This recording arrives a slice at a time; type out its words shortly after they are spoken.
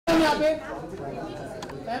यहाँ पे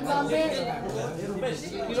मैम सामने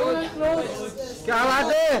क्या बात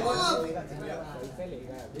है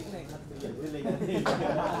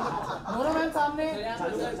नोरा मैम सामने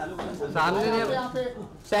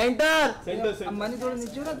सेंटर अंबानी थोड़ा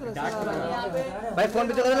नीचे ना भाई फोन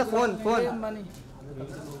पे चला फोन अंबानी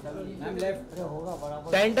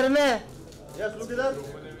सेंटर में यस लुक इधर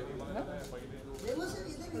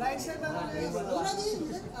राइट साइड में नोरा जी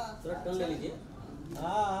थोड़ा टर्न ले लीजिए।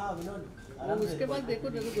 हां विनोद उसके बाद देखो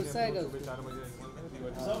जब गुस्सा आएगा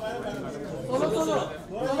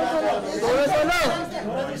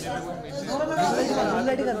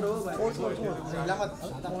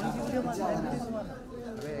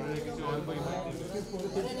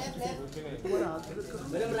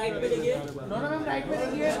मैम राइट पे देखिए। नोरा मैम राइट में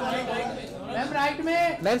देखिए मैम राइट में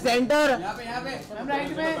मैम सेंटर यहाँ पे मैम राइट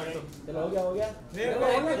में चलो हो गया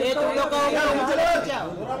ये तुम लोग का हो गया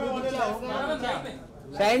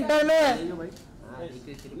सेंटर में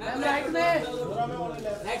मैम राइट में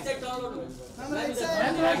right side turn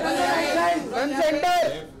ma'am centre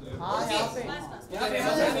हाँ यहाँ पे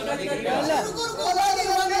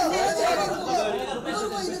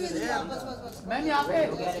मैम यहाँ पे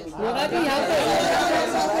नोरा जी यहाँ पे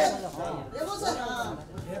रेमो सर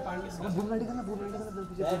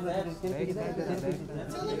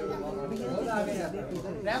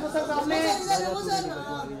रेमो सर सामने रेमो सर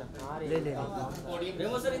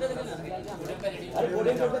रेमो सर इधर देखो अरे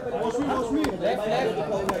कोडिंग करते पहले मौसमी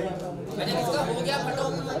मैंने इसका हो गया फटो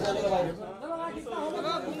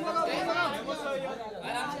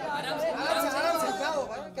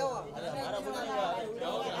क्या हुआ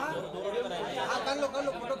कर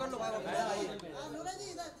लो फोटो कर लो भाई नोरा जी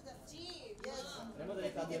इधर जी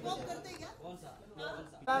यस पॉप करते हैं क्या कौन सा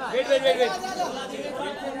वेट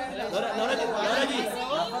नोरा जी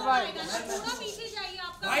थोड़ा पीछे जाइए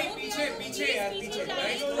आपका भाई पीछे यार पीछे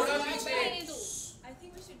भाई थोड़ा पीछे I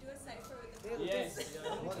think we should do a cipher with yes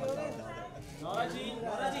Nora जी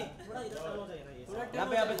थोड़ा इधर करना चाहिए ना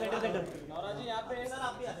ये यहां पे सेंटर नोरा जी यहाँ पे सर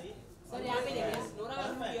आप भी आ जाइए सर यहाँ पे देखिए नोरा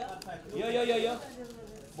मैम यो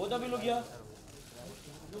बहुत अभी लोग यस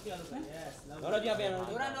नोरा जी यहाँ पे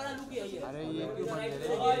नोरा लुक ये अरे ये क्यों बंद है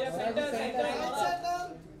सेंटर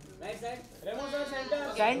राइट साइड रेमो सर सेंटर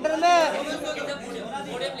सेंटर में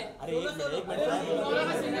अरे एक मिनट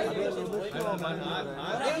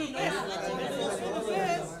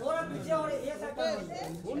थोड़ा पीछे और ये साइड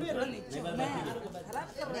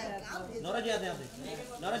नोरा जी आते हैं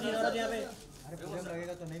नोरा जी यहाँ पे अरे प्रॉब्लम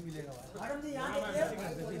लगेगा तो नहीं मिलेगा मैडम जी यहाँ देखिए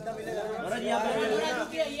कितना मिलेगा नोरा जी यहाँ पे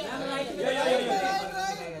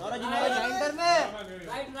नोरा जी सेंटर में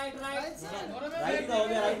राइट राइट का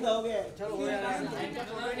हो गया चलो हो गया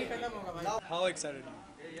how excited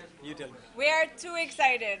you tell me we are to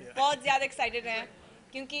excited बहुत ज़्यादा एक्साइटेड हैं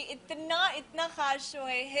क्योंकि इतना खास शो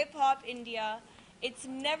है hip hop India it's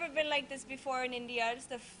never been like this before in India it's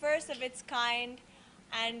the first of its kind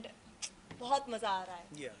and बहुत मज़ा आ रहा है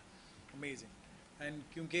या अमेजिंग एंड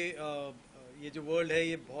क्योंकि ये जो वर्ल्ड है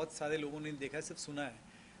ये बहुत सारे लोगों ने देखा है सिर्फ सुना है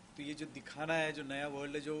तो ये जो दिखाना है जो नया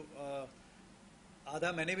वर्ल्ड है जो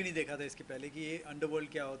आधा मैंने भी नहीं देखा था इसके पहले कि ये अंडरवर्ल्ड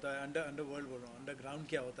क्या होता है अंडरवर्ल्ड बोल रहा हूँ अंडरग्राउंड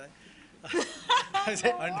क्या होता है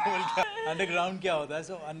अंडरग्राउंड क्या होता है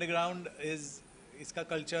सो अंडरग्राउंड इज इसका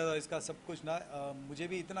कल्चर और इसका सब कुछ ना मुझे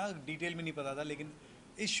भी इतना डिटेल में नहीं पता था लेकिन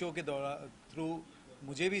इस शो के थ्रू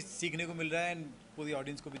मुझे भी सीखने को मिल रहा है एंड पूरी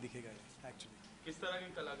ऑडियंस को भी दिखेगा एक्चुअली किस तरह के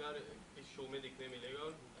कलाकार इस शो में दिखने मिलेगा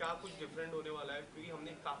और क्या कुछ डिफरेंट होने वाला है क्योंकि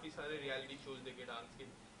हमने काफ़ी सारे रियलिटी शोज देखे डांस के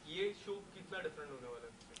ये शो कितना डिफरेंट होने वाला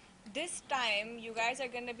है This time, you guys are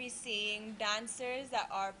going to be seeing dancers that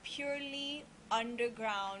are purely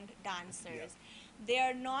underground dancers. They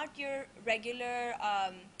are not your regular,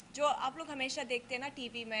 जो आप लोग हमेशा देखते हैं ना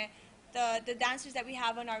TV में, the dancers that we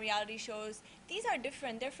have on our reality shows. These are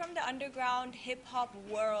different. They're from the underground hip hop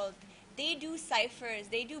world. They do ciphers,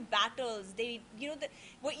 they do battles,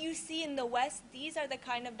 what you see in the West, these are the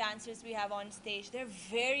kind of dancers we have on stage. They're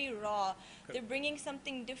very raw. They're bringing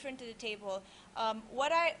something different to the table.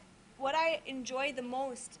 What I enjoy the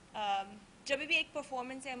most, जब भी एक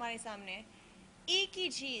performance है हमारे सामने, एक ही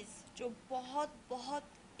चीज़ जो बहुत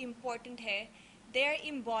important है, they're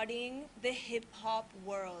embodying the hip hop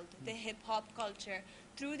world, the hip hop culture.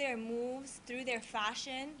 Through their moves, through their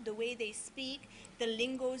fashion, the way they speak, the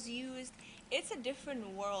lingos used, it's a different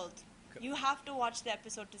world. You have to watch the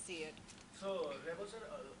episode to see it. So, Remo sir,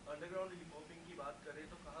 underground hip hopping की बात करें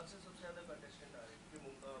तो कहाँ से सबसे ज़्यादा contestant आ रहे हैं? क्योंकि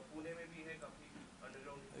पुणे में भी है काफ़ी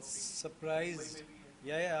underground hip hopping. सरप्राइज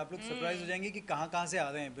या आप लोग सरप्राइज हो जाएंगे कि कहाँ से आ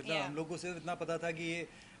रहे हैं मतलब हम लोग को सिर्फ इतना पता था कि ये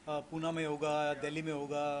पूना में होगा दिल्ली में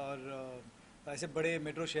होगा और ऐसे बड़े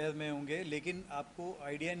मेट्रो शहर में होंगे लेकिन आपको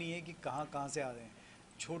आइडिया नहीं है कि कहाँ से आ रहे हैं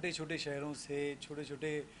छोटे छोटे शहरों से, छोटे छोटे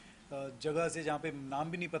जगह से जहाँ पे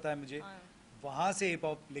नाम भी नहीं पता है मुझे, वहाँ से हिप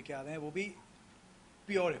हॉप लेके आ रहे हैं, वो भी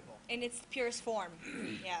pure hip hop. In its purest form.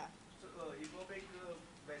 Yeah. Hip hop एक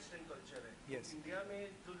वेस्टर्न कल्चर है। Yes. इंडिया में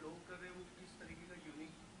जो लोग कर रहे हैं वो किस तरीके का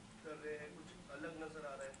यूनिक कर रहे हैं, कुछ अलग नजर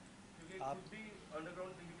आ रहा है, क्योंकि आप- खुद भी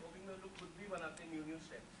अंडरग्राउंड हिप हॉपिंग में लोग खुद भी बनाते हैं न्यू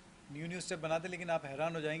स्टेप्स। न्यू स्टेप बनाते हैं, लेकिन आप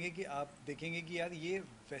हैरान हो जाएंगे कि आप देखेंगे कि यार ये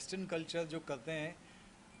वेस्टर्न कल्चर जो करते हैं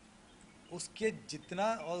उसके जितना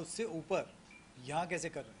और उससे ऊपर यहाँ कैसे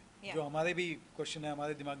कर रहे हैं। Yeah. जो हमारे भी क्वेश्चन है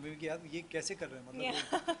हमारे दिमाग में भी कि यार ये कैसे कर रहे हैं,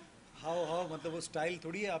 मतलब हाउ मतलब वो स्टाइल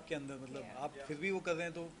थोड़ी है आपके अंदर, मतलब Yeah. आप फिर भी वो कर रहे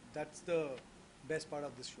हैं, तो that's the best part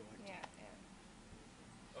of this show. Yeah.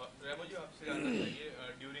 रेमो जी, आपसे जानना चाहिए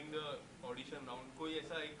ड्यूरिंग द ऑडिशन राउंड कोई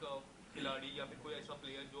ऐसा एक खिलाड़ी या फिर कोई ऐसा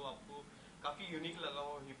प्लेयर जो आपको काफी यूनिक लगा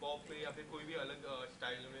हो हिप हॉप में या फिर कोई भी अलग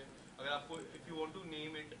स्टाइल में, अगर आपको if you want to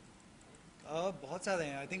name it? बहुत सारे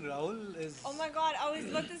हैं। I think Rahul is Oh my God, I was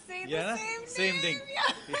about to say Yeah, the na? same Same name. thing.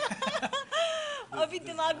 Yeah. अभी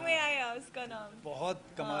दिमाग में आया उसका नाम। बहुत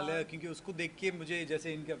कमाल है, क्योंकि उसको देख के मुझे,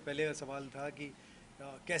 जैसे इनका पहले का सवाल था कि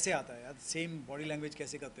कैसे आता है यार, सेम बॉडी लैंग्वेज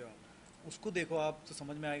कैसे करते हो आप, उसको देखो आप तो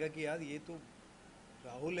समझ में आएगा कि यार ये तो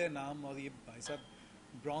राहुल है नाम, और ये भाई साहब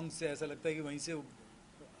ब्रॉन्क्स से, ऐसा लगता है कि वहीं से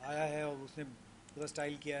आया है और उसने पूरा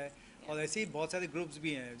स्टाइल किया है। और ऐसे ही बहुत सारे ग्रुप्स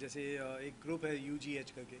भी हैं, जैसे एक ग्रुप है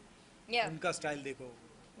UGH करके, Yeah. उनका स्टाइल देखो,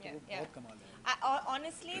 तो Yeah, वो yeah. बहुत कमाल है।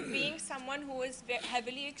 Honestly, being someone who is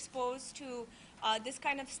heavily exposed to this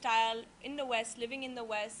kind of style in the West, living in the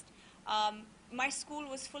West, my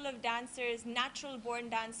school was full of dancers,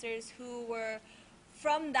 natural-born dancers who were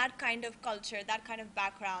from that kind of culture, that kind of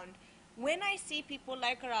background. When I see people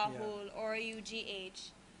like Rahul or UGH,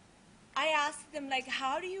 I ask them, like,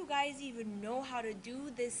 how do you guys even know how to do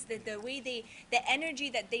this? The way the energy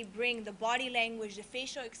that they bring, the body language, the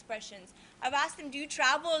facial expressions. I've asked them, do you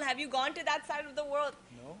travel? Have you gone to that side of the world?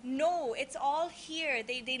 No. No, it's all here.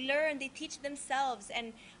 They learn, they teach themselves. And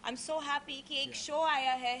I'm so happy कि एक show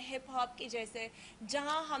आया है hip hop के जैसे,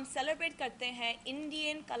 जहाँ हम celebrate करते हैं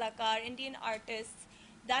Indian कलाकार, Indian artists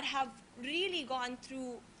that have really gone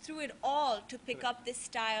through it all to pick up this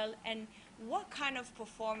style, and what kind of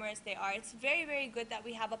performers they are. It's very, very good that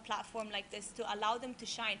we have a platform like this to allow them to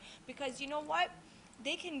shine, because you know what?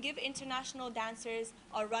 They can give international dancers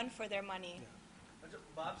a run for their money. अच्छा,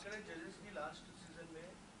 बात करें जजेस की, last season में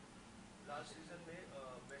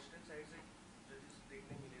western side से जजेस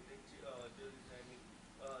देखने मिले थे, जजेस I mean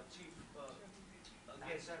chief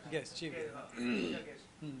guest chief guest,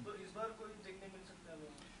 तो इस बार कोई देखने मिल सकता है हमें?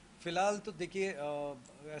 फिलहाल तो देखिए,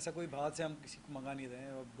 ऐसा कोई बाहर से हम किसी को मंगा नहीं रहे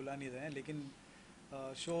हैं और बुला नहीं रहे हैं, लेकिन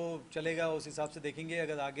शो चलेगा उस हिसाब से देखेंगे।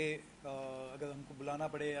 अगर आगे अगर हमको बुलाना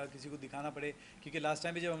पड़े या किसी को दिखाना पड़े, क्योंकि लास्ट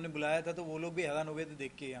टाइम भी जब हमने बुलाया था तो वो लोग भी हैरान हो गए थे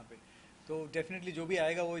देख के यहाँ पे, तो डेफिनेटली जो भी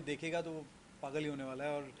आएगा वो देखेगा तो वो पागल ही होने वाला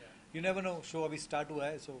है। और यू नेवर नो, शो अभी स्टार्ट हुआ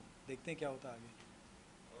है, सो देखते हैं क्या होता है आगे।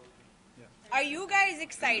 Are you guys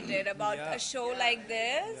excited about Yeah. a show like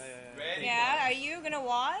this? Yeah, are you gonna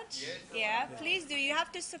watch? Yeah, please do. You have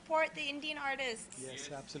to support the Indian artists. Yes,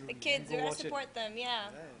 absolutely. The kids, Go you gotta watch it. support them,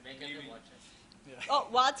 yeah. Yeah. Oh,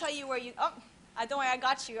 well, I'll tell you where you. Oh, don't worry, I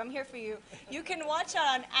got you. I'm here for you. You can watch it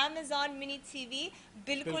on Amazon Mini TV,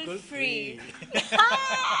 bilkul Bilkul free. free.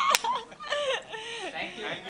 Thank you.